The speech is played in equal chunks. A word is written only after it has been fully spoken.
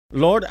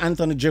Lord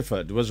Anthony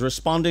Gifford was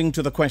responding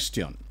to the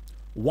question,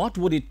 what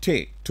would it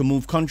take to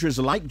move countries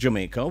like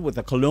Jamaica with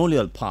a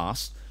colonial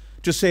past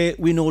to say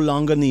we no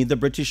longer need the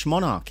British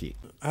monarchy?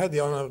 I had the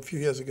honour a few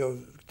years ago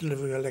of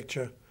delivering a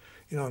lecture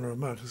in honour of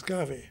Marcus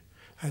Garvey.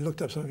 I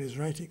looked up some of his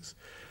writings.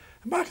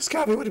 Marcus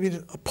Garvey would have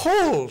been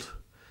appalled.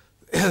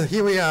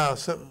 Here we are,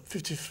 so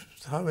 50,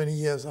 how many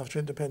years after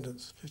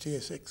independence?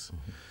 56.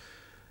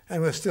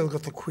 And we've still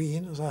got the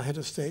Queen as our head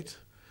of state.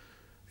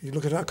 You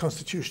look at our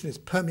constitution, it's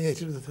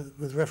permeated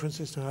with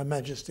references to Her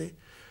Majesty.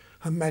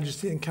 Her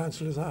Majesty in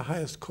Council is our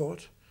highest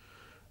court.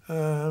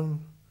 And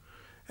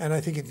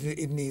I think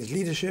it needs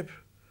leadership.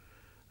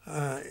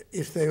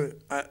 There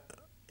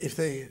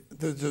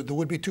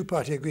would be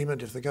two-party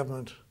agreement if the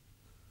government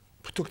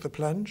took the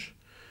plunge.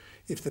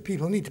 If the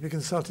people need to be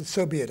consulted,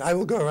 so be it. I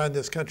will go around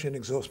this country and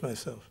exhaust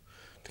myself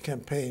to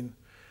campaign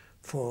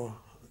for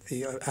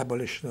the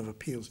abolition of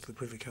appeals to the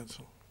Privy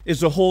Council.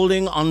 Is the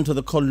holding onto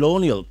the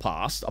colonial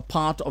past a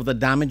part of the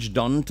damage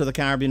done to the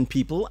Caribbean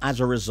people as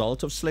a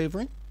result of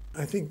slavery?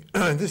 I think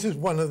this is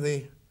one of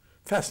the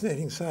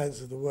fascinating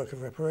sides of the work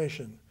of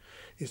reparation,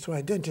 is to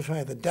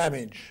identify the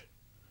damage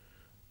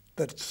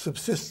that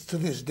subsists to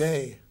this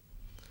day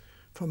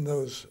from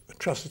those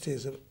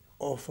atrocities and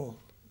awful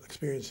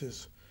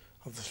experiences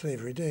of the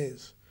slavery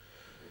days.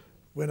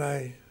 When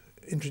I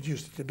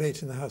introduced a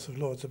debate in the House of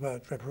Lords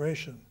about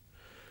reparation,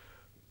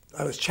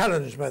 I was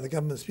challenged by the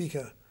government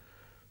speaker.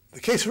 The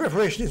case for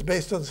reparation is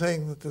based on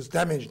saying that there's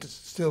damage that's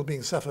still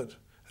being suffered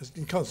as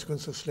in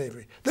consequence of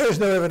slavery. There is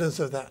no evidence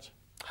of that.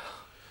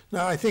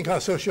 Now, I think our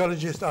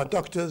sociologists, our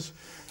doctors,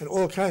 and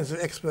all kinds of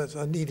experts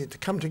are needed to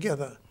come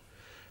together,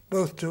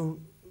 both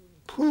to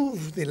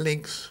prove the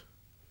links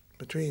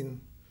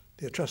between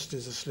the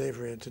atrocities of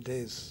slavery and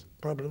today's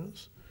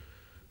problems,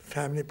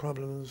 family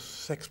problems,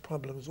 sex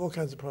problems, all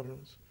kinds of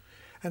problems,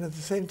 and at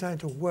the same time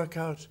to work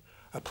out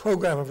a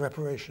program of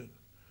reparation,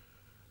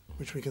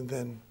 which we can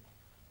then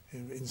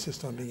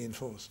insist on being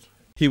enforced.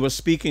 He was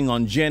speaking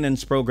on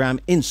JNN's program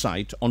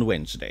Insight on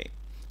Wednesday.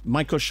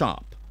 Michael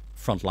Sharp,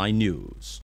 Frontline News.